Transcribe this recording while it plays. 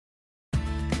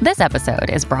This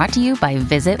episode is brought to you by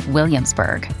Visit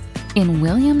Williamsburg. In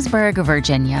Williamsburg,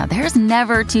 Virginia, there's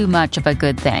never too much of a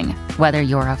good thing. Whether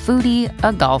you're a foodie,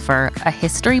 a golfer, a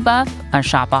history buff, a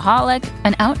shopaholic,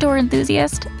 an outdoor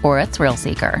enthusiast, or a thrill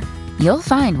seeker, you'll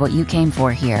find what you came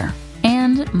for here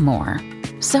and more.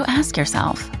 So ask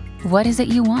yourself, what is it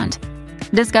you want?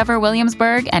 Discover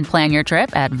Williamsburg and plan your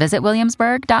trip at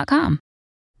visitwilliamsburg.com.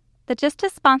 The Gist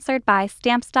is sponsored by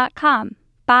Stamps.com.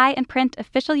 Buy and print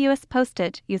official U.S.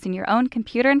 postage using your own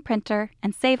computer and printer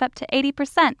and save up to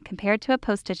 80% compared to a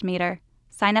postage meter.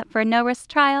 Sign up for a no-risk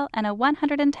trial and a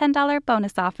 $110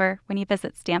 bonus offer when you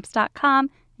visit Stamps.com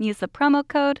and use the promo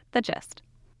code THEGIST.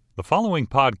 The following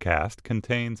podcast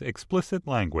contains explicit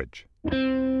language.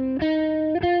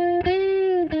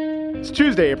 It's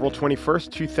Tuesday, April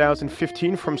 21st,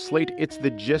 2015. From Slate, it's The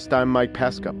Gist. I'm Mike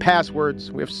Pesca.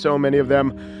 Passwords. We have so many of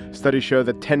them. Studies show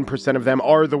that 10% of them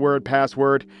are the word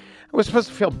password. We're supposed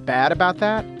to feel bad about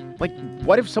that? Like,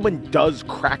 what if someone does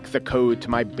crack the code to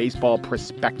my baseball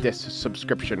prospectus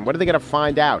subscription? What are they going to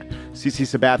find out? CC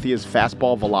Sabathia's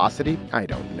fastball velocity? I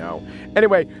don't know.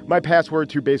 Anyway, my password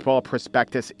to baseball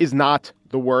prospectus is not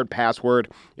the word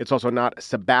password. It's also not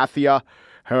Sabathia.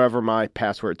 However, my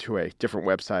password to a different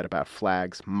website about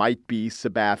flags might be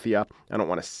Sabathia. I don't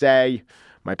want to say.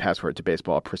 My password to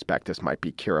baseball prospectus might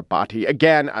be Kiribati.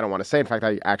 Again, I don't want to say. In fact,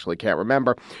 I actually can't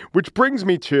remember. Which brings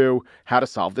me to how to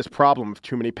solve this problem of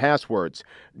too many passwords.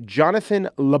 Jonathan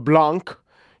LeBlanc,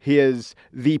 he is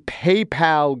the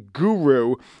PayPal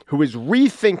guru who is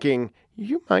rethinking,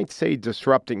 you might say,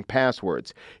 disrupting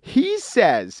passwords. He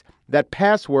says that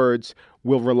passwords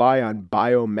will rely on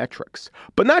biometrics,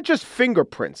 but not just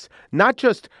fingerprints, not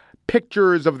just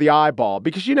pictures of the eyeball,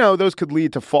 because, you know, those could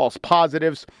lead to false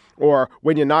positives, or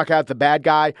when you knock out the bad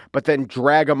guy, but then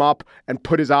drag him up and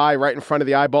put his eye right in front of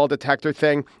the eyeball detector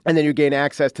thing, and then you gain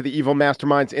access to the evil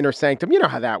mastermind's inner sanctum. You know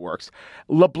how that works.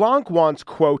 LeBlanc wants,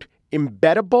 quote,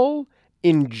 embeddable,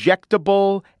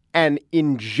 injectable, and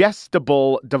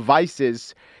ingestible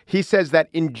devices. He says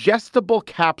that ingestible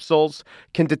capsules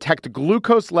can detect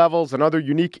glucose levels and other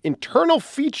unique internal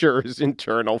features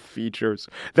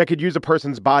that could use a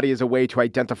person's body as a way to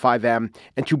identify them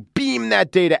and to beam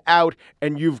that data out,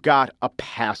 and you've got a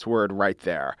password right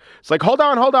there. It's like, hold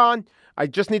on. I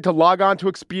just need to log on to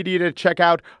Expedia to check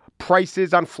out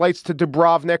prices on flights to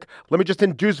Dubrovnik. Let me just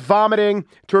induce vomiting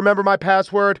to remember my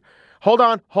password. Hold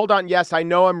on. Yes, I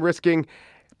know I'm risking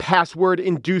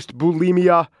password-induced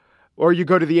bulimia. Or you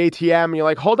go to the ATM and you're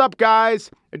like, hold up,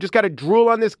 guys. I just got to drool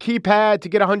on this keypad to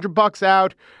get $100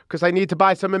 out because I need to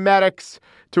buy some emetics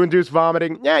to induce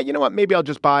vomiting. Yeah, you know what? Maybe I'll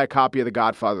just buy a copy of The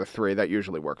Godfather 3. That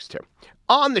usually works too.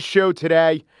 On the show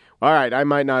today, all right, I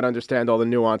might not understand all the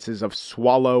nuances of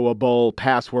swallowable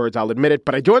passwords, I'll admit it,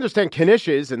 but I do understand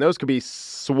Knish's, and those could be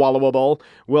swallowable.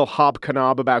 We'll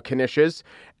hobnob about Knish's.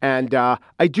 And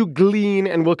I do glean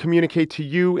and will communicate to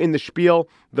you in the spiel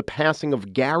the passing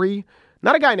of Gary.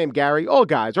 Not a guy named Gary, all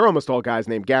guys, or almost all guys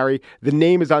named Gary. The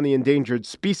name is on the endangered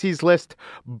species list.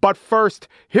 But first,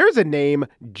 here's a name,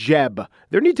 Jeb.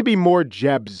 There need to be more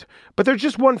Jebs, but there's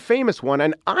just one famous one,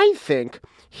 and I think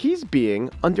he's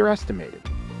being underestimated.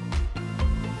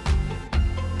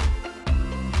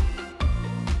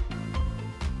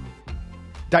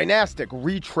 Dynastic,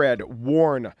 retread,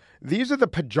 warn. These are the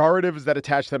pejoratives that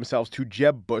attach themselves to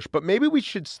Jeb Bush, but maybe we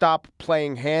should stop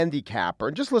playing handicapper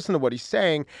and just listen to what he's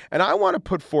saying. And I want to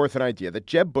put forth an idea that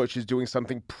Jeb Bush is doing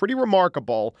something pretty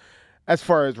remarkable as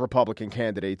far as Republican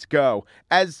candidates go.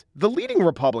 As the leading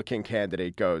Republican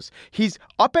candidate goes, he's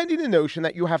upending the notion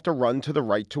that you have to run to the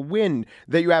right to win,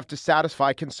 that you have to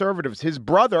satisfy conservatives. His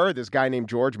brother, this guy named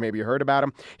George, maybe you heard about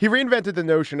him, he reinvented the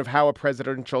notion of how a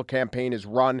presidential campaign is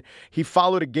run. He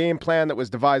followed a game plan that was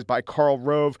devised by Karl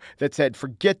Rove that said,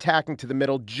 forget tacking to the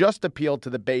middle, just appeal to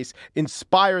the base,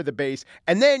 inspire the base,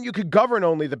 and then you could govern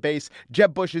only the base.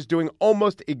 Jeb Bush is doing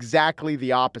almost exactly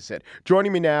the opposite.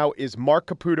 Joining me now is Mark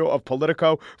Caputo of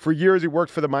Politico. For years, he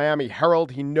worked for the Miami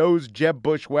Herald. He knows Jeb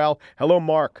Bush well. Hello,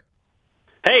 Mark.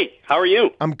 Hey, how are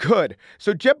you? I'm good.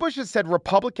 So Jeb Bush has said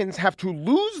Republicans have to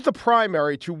lose the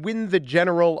primary to win the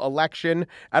general election.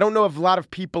 I don't know if a lot of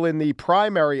people in the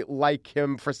primary like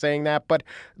him for saying that, but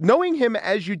knowing him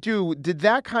as you do, did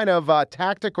that kind of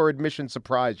tactic or admission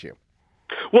surprise you?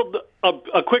 Well,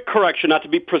 a quick correction, not to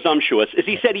be presumptuous, is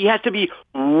he said he has to be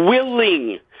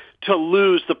willing to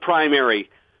lose the primary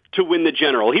to win the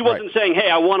general. He wasn't saying, hey,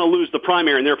 I want to lose the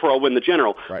primary and therefore I'll win the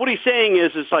general. Right. What he's saying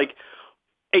is like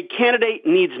a candidate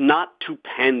needs not to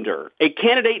pander. A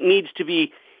candidate needs to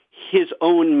be his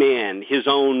own man, his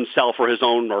own self, or his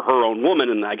own or her own woman,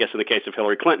 and I guess in the case of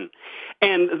Hillary Clinton.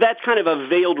 And that's kind of a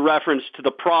veiled reference to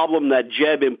the problem that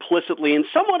Jeb implicitly and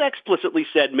somewhat explicitly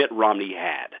said Mitt Romney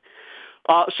had.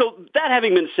 So that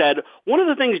having been said, one of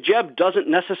the things Jeb doesn't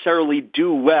necessarily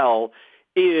do well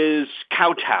is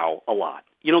kowtow a lot.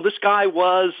 You know, this guy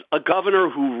was a governor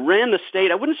who ran the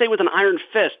state, I wouldn't say with an iron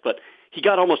fist, but he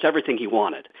got almost everything he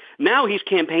wanted. Now he's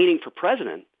campaigning for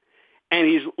president, and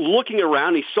he's looking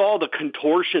around. He saw the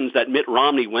contortions that Mitt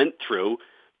Romney went through,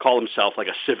 call himself like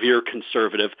a severe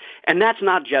conservative, and that's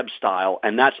not Jeb's style,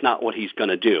 and that's not what he's going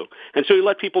to do. And so he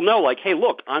let people know, like, hey,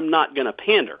 look, I'm not going to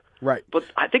pander. Right. But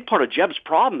I think part of Jeb's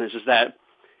problem is that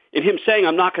in him saying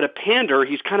I'm not going to pander,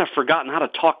 he's kind of forgotten how to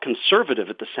talk conservative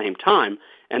at the same time,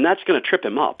 and that's going to trip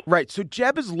him up. Right. So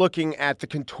Jeb is looking at the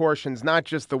contortions, not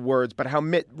just the words, but how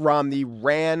Mitt Romney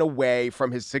ran away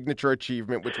from his signature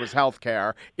achievement, which was health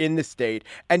care in the state.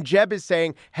 And Jeb is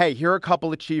saying, hey, here are a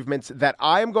couple achievements that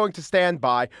I am going to stand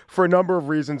by for a number of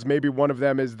reasons. Maybe one of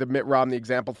them is the Mitt Romney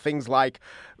example, things like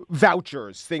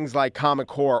vouchers, things like Common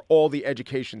Core, all the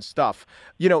education stuff.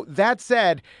 You know, that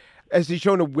said, has he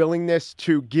shown a willingness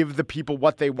to give the people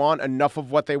what they want, enough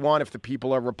of what they want, if the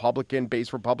people are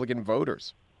base Republican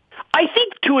voters? I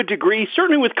think to a degree,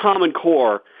 certainly with Common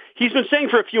Core, he's been saying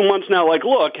for a few months now, like,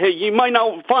 look, hey, you might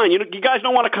not, fine, you guys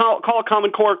don't want to call it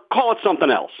Common Core, call it something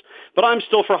else. But I'm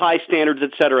still for high standards,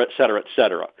 et cetera, et cetera, et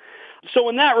cetera. So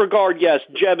in that regard, yes,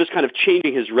 Jeb is kind of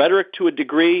changing his rhetoric to a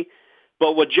degree.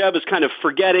 But what Jeb is kind of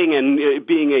forgetting, and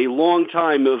being a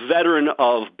longtime veteran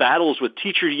of battles with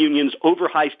teacher unions over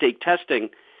high-stake testing,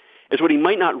 is what he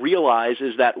might not realize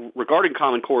is that regarding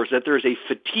Common Core is that there is a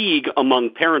fatigue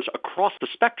among parents across the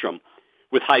spectrum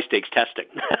with high-stakes testing.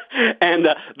 And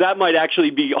that might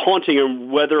actually be haunting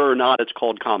him whether or not it's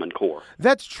called Common Core.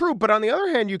 That's true. But on the other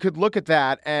hand, you could look at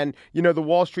that and, you know, the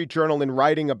Wall Street Journal in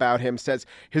writing about him says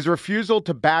his refusal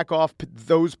to back off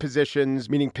those positions,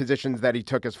 meaning positions that he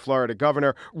took as Florida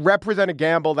governor, represent a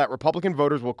gamble that Republican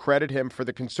voters will credit him for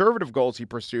the conservative goals he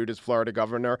pursued as Florida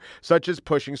governor, such as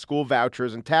pushing school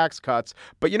vouchers and tax cuts.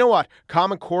 But you know what?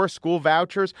 Common Core, school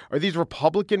vouchers, are these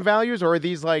Republican values, or are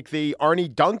these like the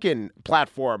Arnie Duncan platform?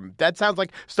 That sounds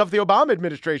like stuff the Obama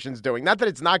administration's doing. Not that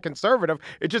it's not conservative.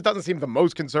 It just doesn't seem the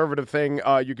most conservative thing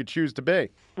you could choose to be.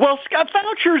 Well, Scott,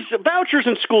 vouchers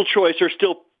and school choice are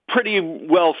still pretty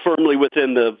well firmly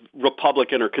within the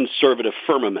Republican or conservative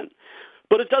firmament.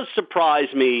 But it does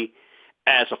surprise me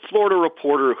as a Florida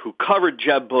reporter who covered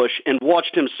Jeb Bush and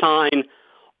watched him sign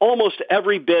almost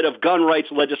every bit of gun rights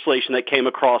legislation that came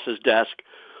across his desk,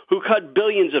 who cut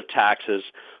billions of taxes,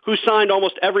 who signed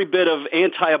almost every bit of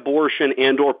anti-abortion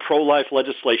and or pro-life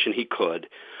legislation he could,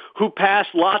 who passed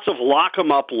lots of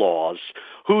lock-em-up laws,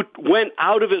 who went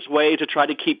out of his way to try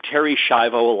to keep Terry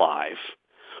Schiavo alive,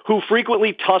 who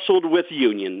frequently tussled with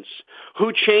unions,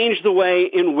 who changed the way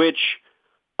in which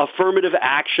affirmative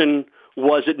action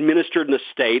was administered in the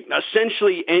state,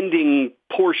 essentially ending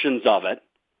portions of it,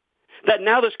 that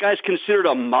now this guy's considered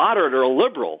a moderate or a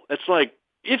liberal. It's like,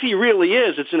 if he really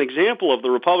is, it's an example of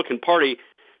the Republican Party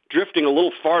drifting a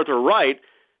little farther right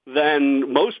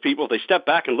than most people, if they step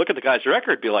back and look at the guy's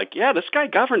record, be like, yeah, this guy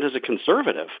governed as a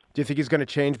conservative. Do you think he's going to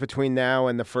change between now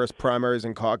and the first primaries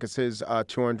and caucuses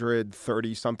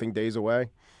 230-something days away?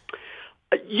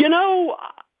 You know,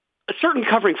 certainly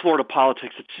covering Florida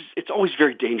politics, it's always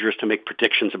very dangerous to make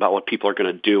predictions about what people are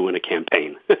going to do in a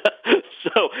campaign.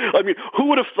 So, I mean, who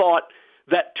would have thought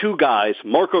that two guys,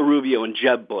 Marco Rubio and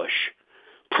Jeb Bush,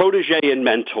 protege and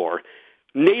mentor,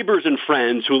 neighbors and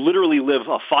friends who literally live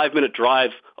a 5-minute drive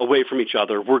away from each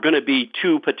other, were going to be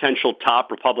two potential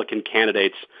top Republican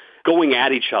candidates going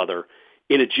at each other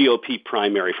in a GOP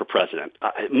primary for president.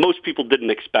 Most people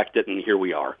didn't expect it, and here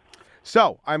we are.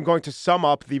 So I'm going to sum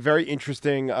up the very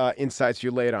interesting insights you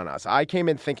laid on us. I came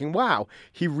in thinking, wow,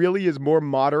 he really is more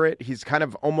moderate. He's kind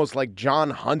of almost like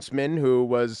John Huntsman, who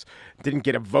didn't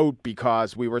get a vote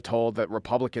because we were told that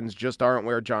Republicans just aren't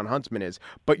where John Huntsman is.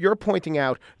 But you're pointing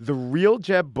out the real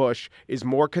Jeb Bush is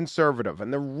more conservative.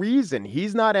 And the reason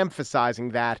he's not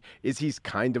emphasizing that is he's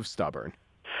kind of stubborn.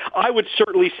 I would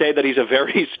certainly say that he's a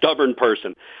very stubborn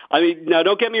person. I mean, now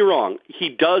don't get me wrong. He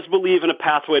does believe in a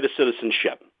pathway to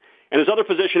citizenship. And his other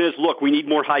position is, look, we need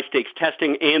more high-stakes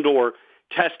testing and or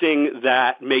testing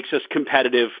that makes us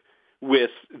competitive with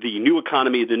the new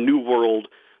economy, the new world,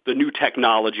 the new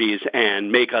technologies,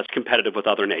 and make us competitive with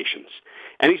other nations.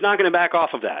 And he's not going to back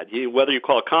off of that, whether you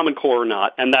call it Common Core or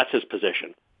not, and that's his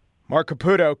position. Mark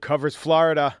Caputo covers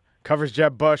Florida, covers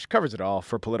Jeb Bush, covers it all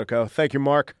for Politico. Thank you,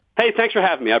 Mark. Hey, thanks for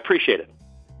having me. I appreciate it.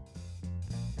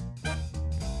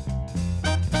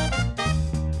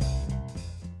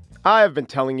 I have been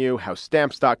telling you how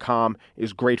Stamps.com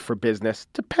is great for business,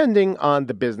 depending on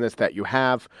the business that you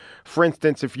have. For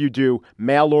instance, if you do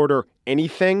mail order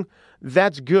anything,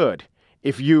 that's good.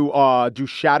 If you do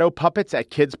shadow puppets at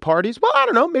kids' parties, well, I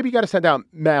don't know, maybe you got to send out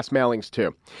mass mailings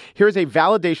too. Here's a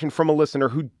validation from a listener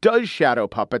who does shadow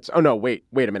puppets. Oh, no, wait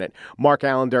a minute. Mark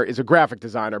Allender is a graphic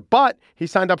designer, but he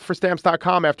signed up for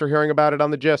Stamps.com after hearing about it on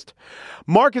The Gist.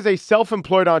 Mark is a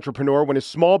self-employed entrepreneur. When his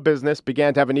small business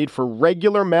began to have a need for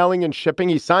regular mailing and shipping,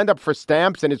 he signed up for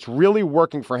Stamps, and it's really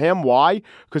working for him. Why?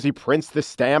 Because he prints the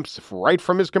stamps right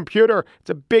from his computer. It's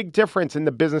a big difference in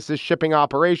the business's shipping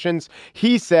operations.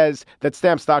 He says that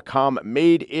Stamps.com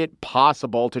made it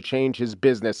possible to change his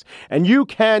business. And you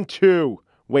can too.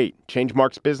 Wait, change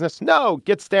Mark's business? No,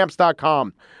 get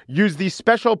Stamps.com. Use the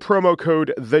special promo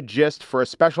code THEGIST for a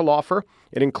special offer.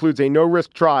 It includes a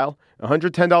no-risk trial, a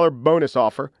 $110 bonus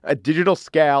offer, a digital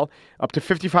scale, up to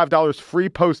 $55 free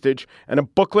postage, and a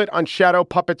booklet on shadow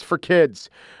puppets for kids.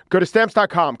 Go to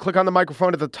Stamps.com, click on the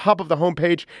microphone at the top of the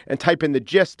homepage, and type in The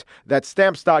Gist. That's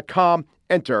Stamps.com.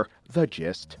 Enter The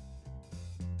Gist.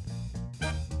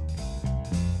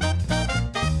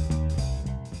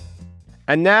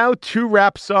 And now 2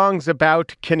 rap songs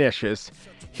about Knishes.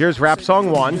 Here's rap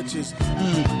song 1.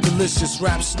 Delicious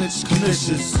rap snitch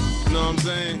Knishes. You know what I'm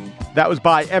saying? That was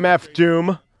by MF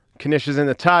Doom. Knish is in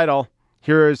the title.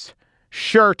 Here's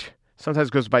Shirt. Sometimes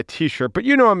goes by T-shirt, but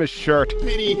you know him as Shirt.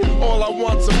 All I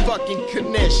want's a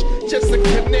fucking Knish. Just a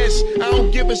Knish. I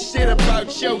don't give a shit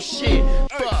about your shit.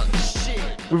 Fuck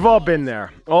shit. We've all been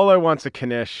there. All I want's a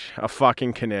Knish. A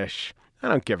fucking Knish. I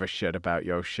don't give a shit about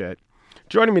yo shit.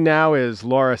 Joining me now is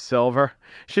Laura Silver.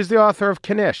 She's the author of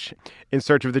Knish, In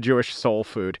Search of the Jewish Soul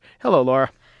Food. Hello,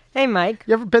 Laura. Hey, Mike.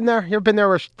 You ever been there? You ever been there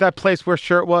where that place where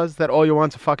Shirt was, that all you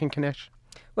want's a fucking Knish?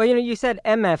 Well, you said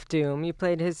MF Doom. You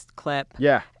played his clip.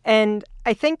 Yeah. And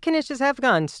I think Knishes have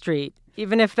gone street,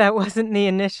 even if that wasn't the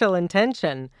initial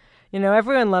intention.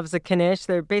 Everyone loves a Knish.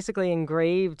 They're basically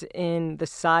engraved in the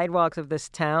sidewalks of this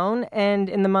town and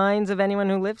in the minds of anyone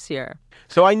who lives here.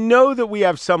 So I know that we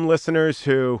have some listeners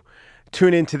who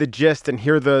tune into The Gist and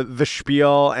hear the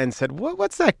spiel and said,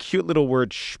 what's that cute little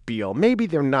word spiel? Maybe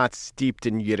they're not steeped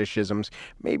in Yiddishisms.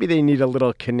 Maybe they need a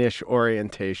little Knish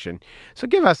orientation. So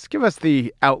give us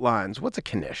the outlines. What's a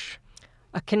Knish?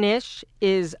 A Knish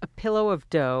is a pillow of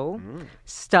dough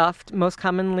stuffed most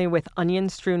commonly with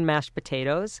onion-strewn mashed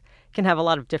potatoes. It can have a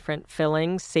lot of different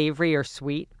fillings, savory or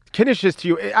sweet. Knishes to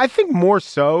you, I think more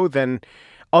so than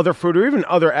other food or even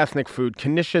other ethnic food,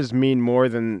 Knishes mean more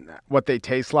than what they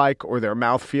taste like or their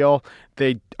mouthfeel.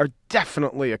 They are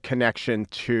definitely a connection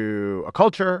to a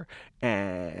culture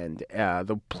and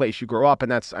the place you grew up.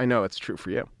 And I know it's true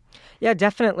for you. Yeah,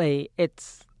 definitely.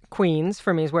 It's Queens,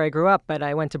 for me, is where I grew up, but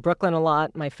I went to Brooklyn a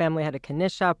lot. My family had a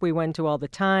Knish shop we went to all the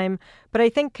time. But I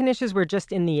think Knishes were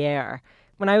just in the air.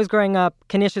 When I was growing up,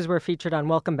 Knishes were featured on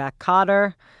Welcome Back,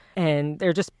 Kotter. And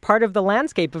they're just part of the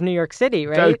landscape of New York City,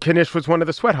 right? Knish was one of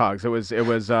the sweat hogs. It was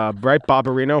right,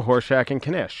 Barbarino, Horshack, and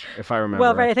Knish, if I remember.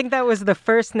 Well, right. I think that was the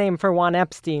first name for Juan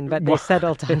Epstein, but they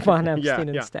settled on Juan Epstein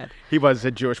instead. He was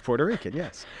a Jewish Puerto Rican,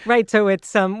 yes. Right. So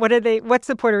it's what's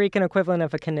the Puerto Rican equivalent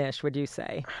of a Knish, would you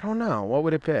say? I don't know. What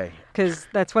would it be? Because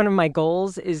that's one of my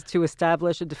goals, is to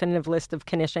establish a definitive list of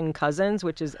Knishin cousins,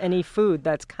 which is any food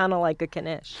that's kind of like a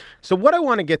Knish. So what I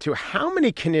want to get to, how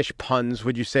many Knish puns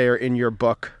would you say are in your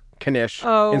book? Knish,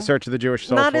 In Search of the Jewish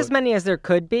Soul Not Food? as many as there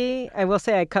could be. I will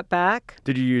say I cut back.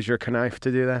 Did you use your knife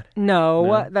to do that?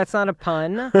 No, that's not a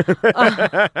pun.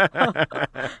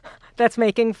 That's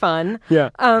making fun.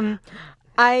 Yeah.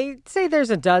 I'd say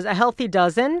there's a healthy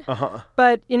dozen. Uh-huh.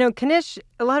 But, Knish,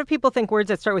 a lot of people think words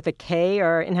that start with a K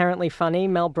are inherently funny.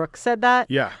 Mel Brooks said that.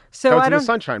 Yeah. So that was in the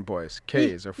Sunshine Boys.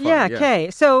 K's are funny. Yeah,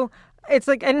 K. So it's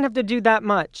like I didn't have to do that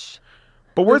much.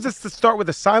 But words that start with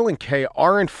a silent K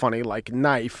aren't funny, like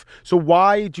knife. So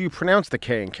why do you pronounce the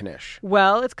K in Knish?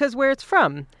 Well, it's because where it's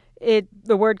from.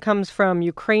 The word comes from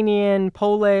Ukrainian,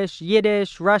 Polish,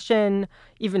 Yiddish, Russian,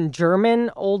 even German.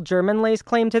 Old German lays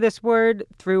claim to this word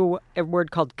through a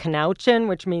word called knauchen,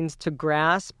 which means to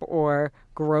grasp or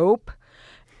grope.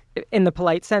 In the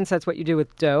polite sense, that's what you do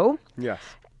with dough. Yes.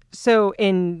 So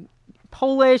in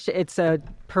Polish, it's a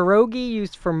pierogi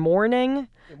used for mourning.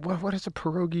 What is a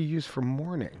pierogi used for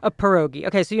mourning? A pierogi.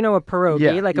 Okay, so you know a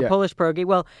pierogi, a Polish pierogi.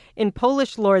 Well, in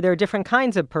Polish lore, there are different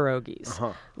kinds of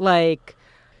pierogis. Like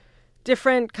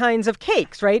different kinds of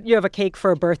cakes, right? You have a cake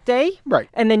for a birthday. Right.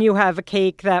 And then you have a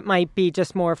cake that might be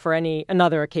just more for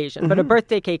another occasion. But a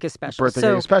birthday cake is special. Birthday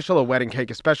cake is special, a wedding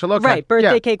cake is special. Okay. Right,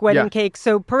 birthday cake, wedding cake.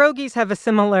 So pierogis have a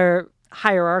similar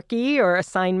hierarchy or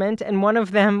assignment, and one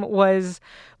of them was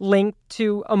linked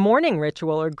to a mourning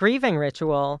ritual or grieving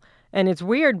ritual. And it's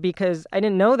weird because I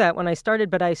didn't know that when I started,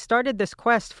 but I started this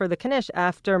quest for the Knish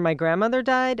after my grandmother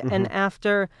died and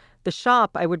after the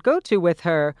shop I would go to with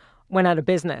her went out of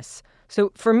business.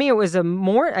 So for me, it was I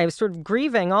was sort of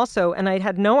grieving also, and I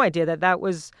had no idea that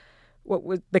was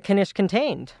what the Knish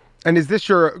contained. And is this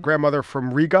your grandmother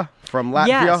from Riga, from Latvia?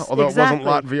 Yes, although exactly. It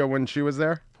wasn't Latvia when she was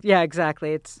there? Yeah,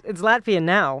 exactly. It's Latvia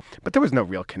now. But there was no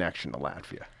real connection to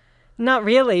Latvia. Not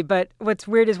really, but what's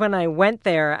weird is when I went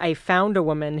there, I found a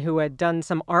woman who had done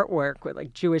some artwork with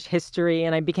like Jewish history,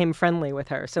 and I became friendly with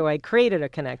her. So I created a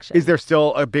connection. Is there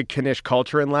still a big Knish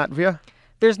culture in Latvia?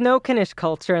 There's no Knish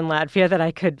culture in Latvia that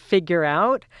I could figure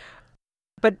out.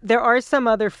 But there are some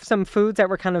foods that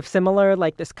were kind of similar,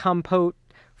 like this compote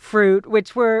fruit,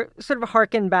 which were sort of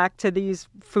harken back to these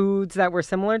foods that were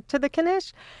similar to the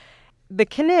Knish. The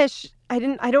Knish, I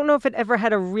don't know if it ever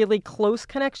had a really close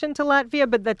connection to Latvia,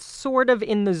 but that's sort of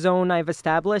in the zone I've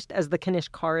established as the Knish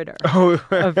corridor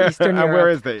of Eastern Europe. Where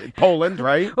is it? Poland,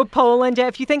 right? Well, Poland, yeah.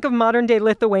 If you think of modern-day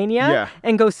Lithuania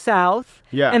and go south,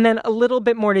 and then a little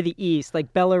bit more to the east,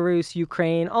 like Belarus,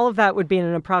 Ukraine, all of that would be in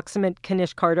an approximate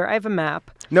Knish corridor. I have a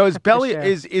map. No, is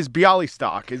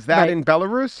Bialystok? Is that in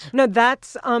Belarus? No,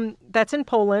 that's in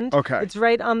Poland. Okay. It's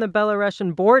right on the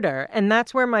Belarusian border, and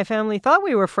that's where my family thought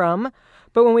we were from.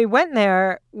 But when we went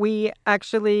there, we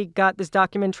actually got this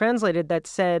document translated that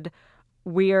said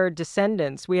we are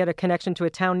descendants. We had a connection to a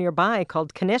town nearby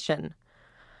called Knishin.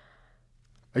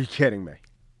 Are you kidding me?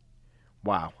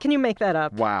 Wow. Can you make that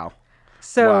up? Wow.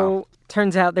 So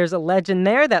turns out there's a legend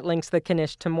there that links the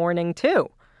Knish to mourning too.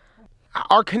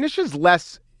 Are Knishes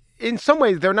less... In some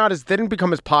ways, they didn't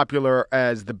become as popular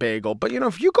as the bagel. But,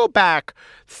 if you go back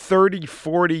 30,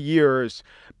 40 years,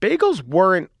 bagels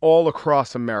weren't all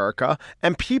across America,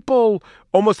 and people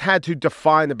almost had to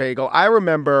define the bagel. I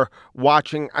remember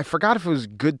watching, I forgot if it was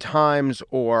Good Times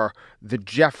or The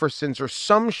Jeffersons or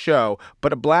some show,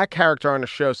 but a black character on a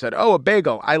show said, "Oh, a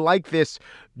bagel. I like this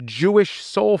Jewish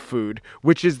soul food,"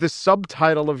 which is the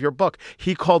subtitle of your book.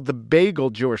 He called the bagel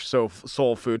Jewish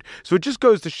soul food. So it just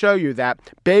goes to show you that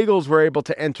bagels were able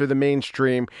to enter the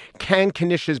mainstream. Can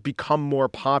Knishes become more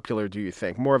popular, do you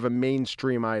think? More of a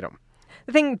mainstream item?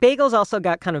 The thing, bagels also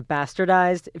got kind of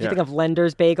bastardized. If you think of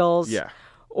Lender's bagels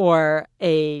or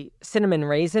a cinnamon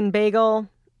raisin bagel,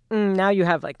 now you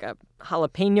have like a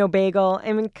jalapeno bagel.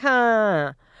 I mean,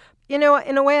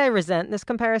 in a way I resent this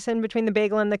comparison between the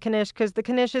bagel and the Knish because the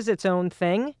Knish is its own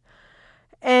thing.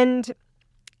 And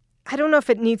I don't know if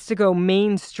it needs to go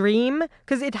mainstream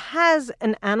because it has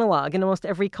an analog in almost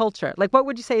every culture. Like, what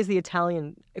would you say is the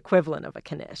Italian equivalent of a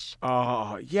Knish?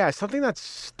 Oh, yeah, something that's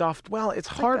stuffed. Well, it's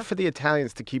hard for the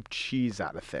Italians to keep cheese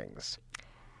out of things.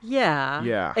 Yeah.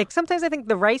 Yeah. Like, sometimes I think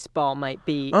the rice ball might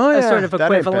be a sort of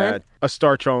equivalent. That ain't bad. A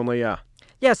starch only, yeah.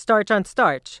 Yeah, starch on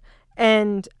starch.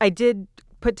 And I did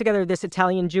put together this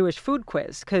Italian Jewish food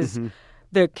quiz because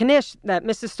the Knish, that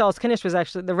Mrs. Stahl's Knish was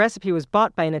actually, the recipe was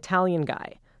bought by an Italian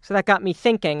guy. So that got me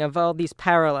thinking of all these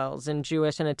parallels in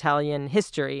Jewish and Italian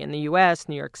history in the U.S.,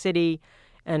 New York City,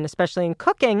 and especially in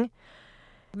cooking.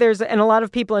 And a lot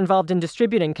of people involved in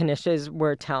distributing Knishes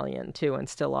were Italian, too, and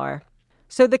still are.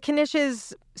 So the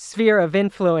Knish's sphere of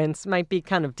influence might be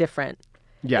kind of different.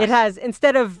 Yes. It has,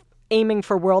 instead of aiming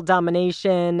for world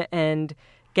domination and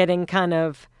getting kind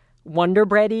of Wonder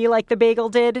Bread-y like the bagel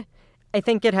did, I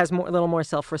think it has a little more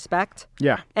self-respect.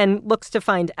 Yeah. And looks to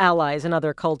find allies in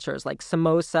other cultures like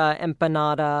samosa,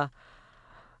 empanada,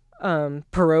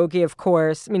 pierogi, of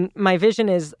course. I mean, my vision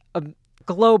is a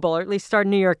global, or at least start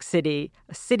in New York City,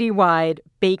 a citywide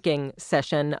baking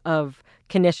session of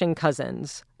Knishin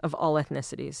cousins of all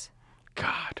ethnicities.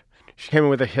 God. She came in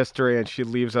with a history, and she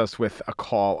leaves us with a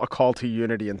call to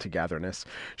unity and togetherness.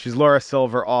 She's Laura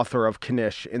Silver, author of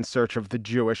Knish, In Search of the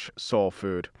Jewish Soul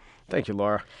Food. Thank you,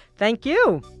 Laura. Thank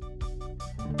you.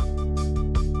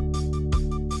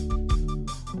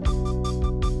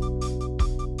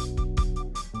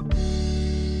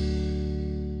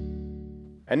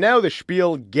 And now the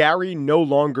spiel, Gary no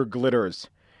longer glitters.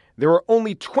 There are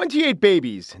only 28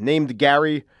 babies named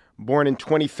Gary, born in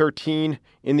 2013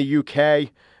 in the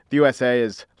UK. The USA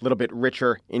is a little bit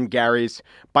richer in Garys.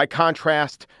 By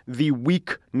contrast, the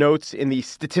week notes in the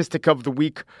statistic of the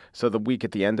week, so the week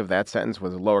at the end of that sentence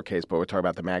was a lowercase, but we're talking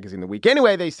about the magazine The Week.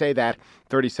 Anyway, they say that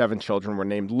 37 children were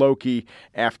named Loki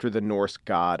after the Norse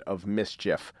god of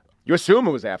mischief. You assume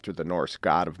it was after the Norse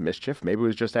god of mischief. Maybe it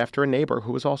was just after a neighbor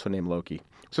who was also named Loki.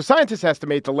 So scientists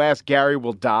estimate the last Gary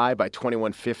will die by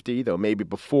 2150, though maybe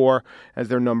before, as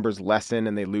their numbers lessen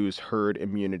and they lose herd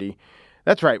immunity.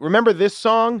 That's right. Remember this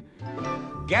song?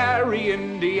 Gary,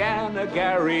 Indiana,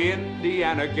 Gary,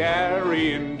 Indiana,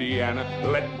 Gary, Indiana.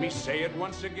 Let me say it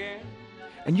once again.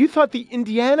 And you thought the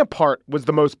Indiana part was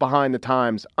the most behind the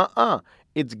times.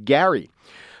 It's Gary.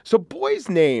 So boys'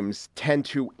 names tend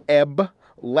to ebb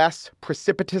less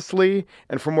precipitously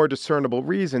and for more discernible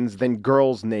reasons than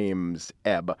girls' names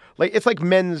ebb. It's like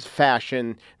men's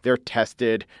fashion. They're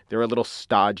tested. They're a little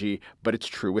stodgy, but it's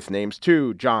true with names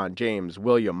too. John, James,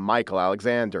 William, Michael,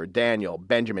 Alexander, Daniel,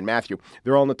 Benjamin, Matthew.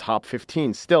 They're all in the top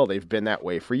 15 still. They've been that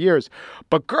way for years.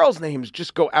 But girls' names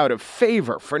just go out of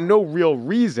favor for no real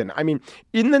reason. I mean,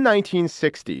 in the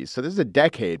 1960s, so this is a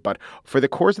decade, but for the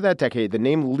course of that decade, the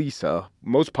name Lisa,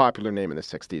 most popular name in the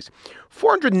 60s,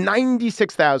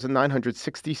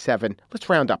 496,967, let's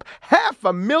round up,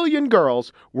 500,000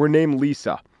 girls were named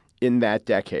Lisa in that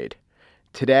decade.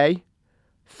 Today,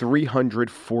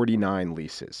 349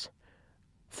 Lisas.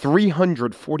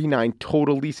 349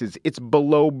 total Lisas. It's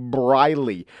below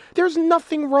Briley. There's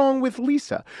nothing wrong with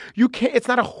Lisa. It's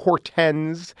not a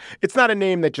Hortense. It's not a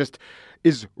name that just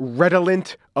is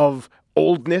redolent of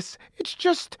oldness. It's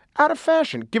just out of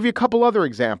fashion. Give you a couple other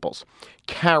examples.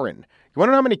 Karen. You want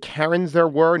to know how many Karens there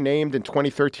were named in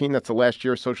 2013? That's the last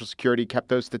year Social Security kept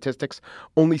those statistics.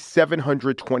 Only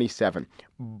 727.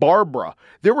 Barbara.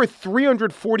 There were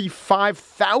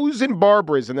 345,000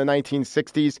 Barbaras in the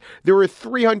 1960s. There were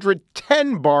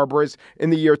 310 Barbaras in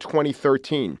the year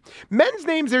 2013. Men's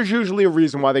names, there's usually a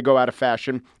reason why they go out of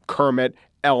fashion. Kermit,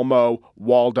 Elmo,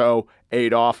 Waldo,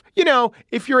 Adolf. You know,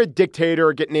 if you're a dictator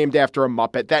or get named after a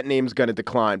Muppet, that name's going to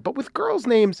decline. But with girls'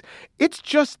 names, it's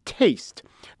just taste.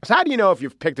 So how do you know if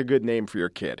you've picked a good name for your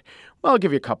kid? Well, I'll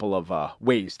give you a couple of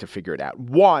ways to figure it out.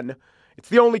 One, it's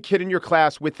the only kid in your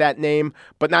class with that name,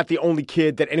 but not the only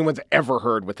kid that anyone's ever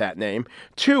heard with that name.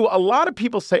 Two, a lot of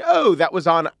people say, oh, that was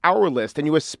on our list. And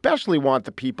you especially want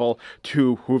the people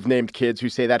who've named kids who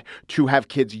say that to have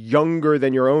kids younger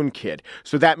than your own kid.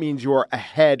 So that means you're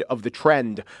ahead of the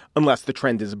trend. Unless the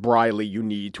trend is Briley, you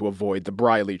need to avoid the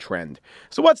Briley trend.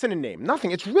 So what's in a name?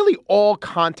 Nothing. It's really all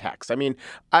context. I mean,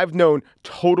 I've known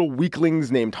total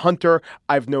weaklings named Hunter.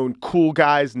 I've known cool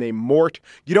guys named Mort.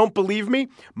 You don't believe me?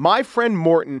 My friend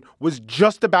Morton was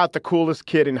just about the coolest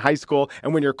kid in high school.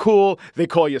 And when you're cool, they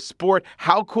call you sport.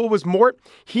 How cool was Mort?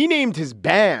 He named his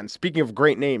band, speaking of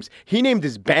great names, he named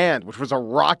his band, which was a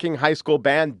rocking high school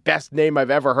band. Best name I've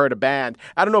ever heard a band.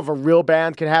 I don't know if a real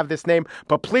band can have this name,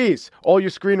 but please, all you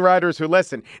screenwriters who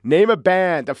listen, name a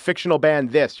band, a fictional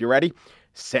band this. You ready?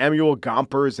 Samuel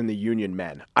Gompers and the Union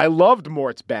Men. I loved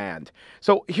Mort's band.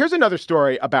 So here's another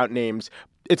story about names.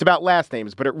 It's about last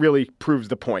names, but it really proves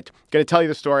the point. I'm going to tell you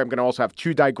the story. I'm going to also have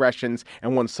 2 digressions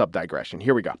and 1 sub-digression.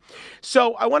 Here we go.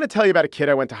 So I want to tell you about a kid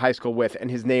I went to high school with,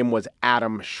 and his name was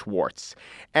Adam Schwartz.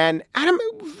 And Adam,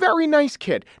 very nice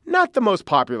kid. Not the most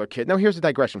popular kid. Now, here's a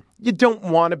digression. You don't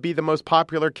want to be the most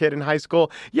popular kid in high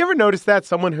school. You ever notice that?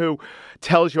 Someone who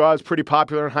tells you I was pretty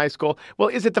popular in high school? Well,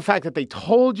 is it the fact that they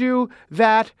told you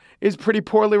that is pretty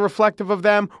poorly reflective of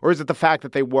them? Or is it the fact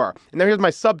that they were? And now here's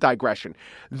my sub-digression.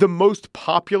 The most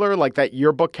popular, like that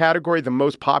yearbook category, the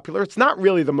most popular, it's not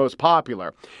really the most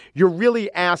popular. You're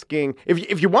really asking,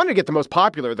 if you wanted to get the most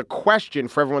popular, the question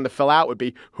for everyone to fill out would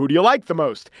be, who do you like the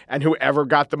most? And whoever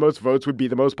got the most votes would be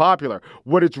the most popular.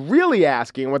 What it's really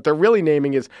asking, what they're really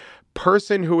naming is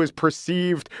person who is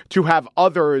perceived to have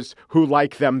others who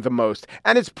like them the most.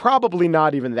 And it's probably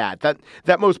not even that.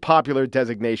 That most popular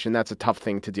designation, that's a tough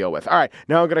thing to deal with. All right,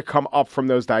 now I'm going to come up from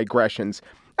those digressions.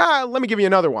 Let me give you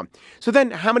another one. So then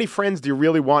how many friends do you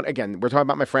really want? Again, we're talking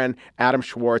about my friend Adam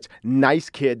Schwartz. Nice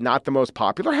kid, not the most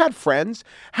popular. Had friends.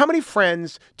 How many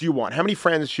friends do you want? How many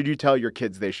friends should you tell your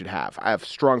kids they should have? I have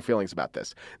strong feelings about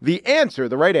this. The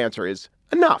right answer is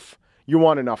enough. You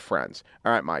want enough friends.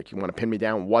 All right, Mike, you want to pin me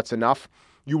down? What's enough?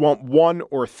 You want 1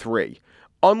 or 3.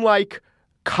 Unlike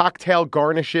cocktail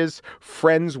garnishes,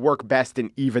 friends work best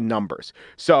in even numbers.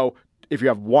 So if you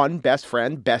have 1 best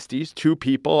friend, besties, 2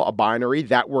 people, a binary,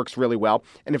 that works really well.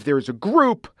 And if there's a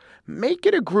group, make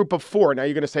it a group of 4. Now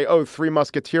you're going to say, 3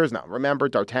 musketeers. Now, remember,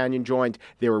 D'Artagnan joined.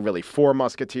 There were really 4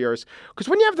 musketeers. Because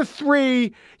when you have the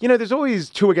 3, there's always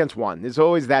 2 against 1. There's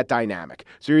always that dynamic.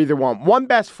 So you either want 1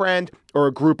 best friend or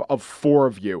a group of 4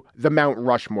 of you, the Mount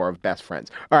Rushmore of best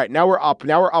friends. All right, now we're up.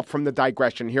 Now we're up from the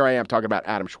digression. Here I am talking about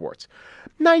Adam Schwartz.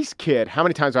 Nice kid. How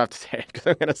many times do I have to say it? Because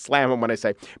I'm going to slam him when I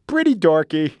say pretty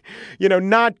dorky,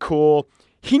 not cool.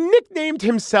 He nicknamed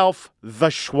himself the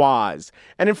Schwaz.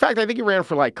 And in fact, I think he ran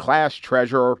for class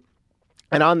treasurer.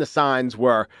 And on the signs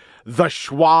were the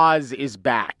Schwaz is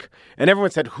back. And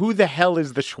everyone said, who the hell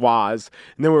is the Schwaz?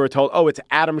 And then we were told, oh, it's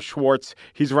Adam Schwartz.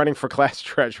 He's running for class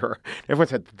treasurer. Everyone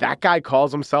said, that guy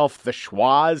calls himself the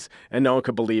Schwaz? And no one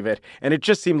could believe it. And it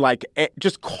just seemed like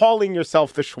just calling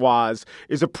yourself the Schwaz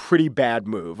is a pretty bad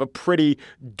move, a pretty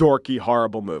dorky,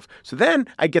 horrible move. So then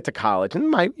I get to college,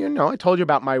 and I told you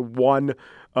about my one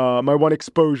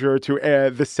exposure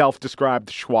to the self-described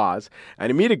Schwaz.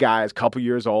 And I meet a guy who's a couple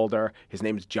years older. His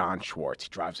name's John Schwartz. He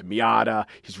drives a Miata.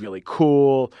 He's really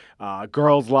cool.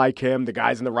 Girls like him. The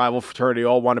guys in the rival fraternity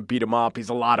all want to beat him up. He's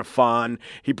a lot of fun.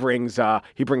 He brings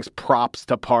props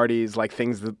to parties, like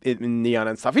things in neon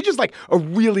and stuff. He's just like a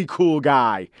really cool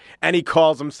guy. And he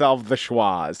calls himself the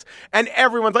Schwaz. And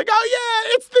everyone's like, oh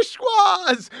yeah, it's the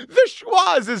Schwaz. The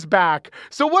Schwaz is back.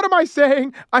 So what am I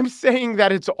saying? I'm saying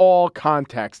that it's all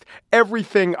context.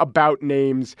 Everything about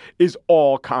names is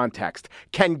all context.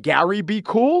 Can Gary be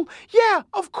cool? Yeah,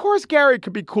 of course Gary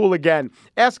could be cool again.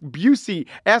 Ask Busey,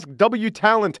 ask W.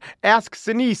 Talent, ask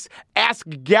Sinise, ask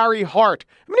Gary Hart.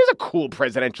 I mean, he's a cool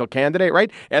presidential candidate,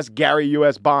 right? Ask Gary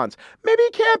U.S. Bonds. Maybe he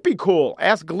can't be cool.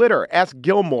 Ask Glitter, ask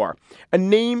Gilmore. A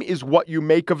name is what you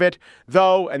make of it,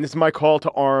 though, and this is my call to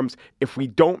arms, if we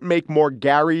don't make more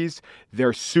Garys,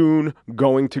 they're soon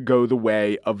going to go the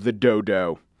way of the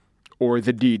dodo. Or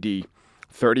the DD,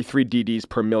 33 DDs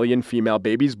per million female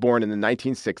babies born in the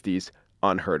 1960s,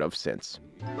 unheard of since.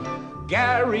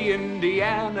 Gary,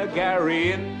 Indiana,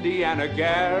 Gary, Indiana,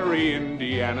 Gary,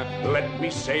 Indiana. Let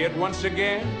me say it once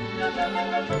again.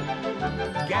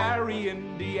 Gary,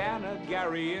 Indiana,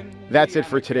 Gary, Indiana. That's it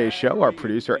for today's show. Our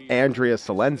producer, Andrea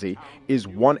Salenzi, is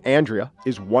one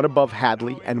above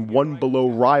Hadley and one below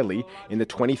Riley in the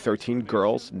 2013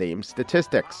 Girls' Name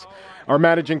Statistics. Our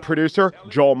managing producer,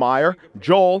 Joel Meyer.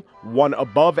 Joel, one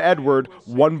above Edward,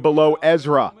 one below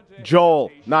Ezra.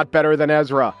 Joel, not better than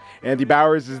Ezra. Andy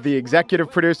Bowers is the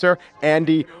executive producer.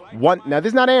 Andy, now this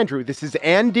is not Andrew, this is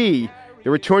Andy.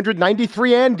 There were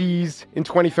 293 Andys in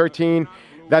 2013.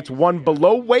 That's one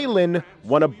below Waylon,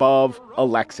 one above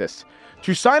Alexis.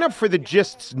 To sign up for the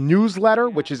Gist's newsletter,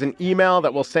 which is an email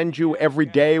that we'll send you every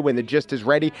day when the Gist is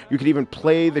ready, you can even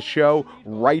play the show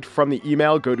right from the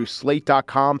email. Go to slate.com/Gist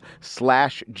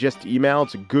email.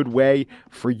 It's a good way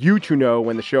for you to know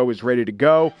when the show is ready to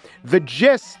go. The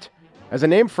Gist, as a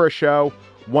name for a show,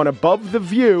 one above The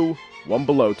View, one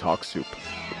below Talk Soup.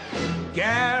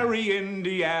 Gary,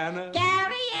 Indiana.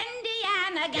 Gary,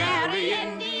 Indiana. Gary,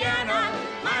 Indiana.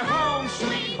 My home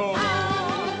sweet home.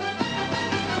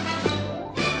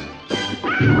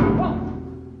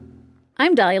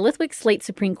 I'm Dahlia Lithwick, Slate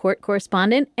Supreme Court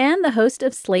correspondent and the host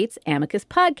of Slate's Amicus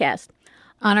podcast.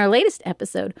 On our latest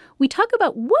episode, we talk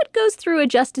about what goes through a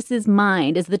justice's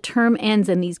mind as the term ends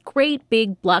and these great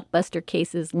big blockbuster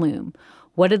cases loom.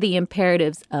 What are the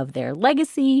imperatives of their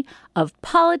legacy, of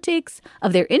politics,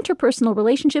 of their interpersonal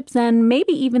relationships, and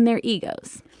maybe even their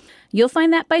egos? You'll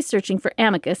find that by searching for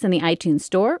Amicus in the iTunes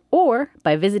store or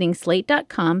by visiting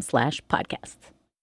slate.com/podcasts.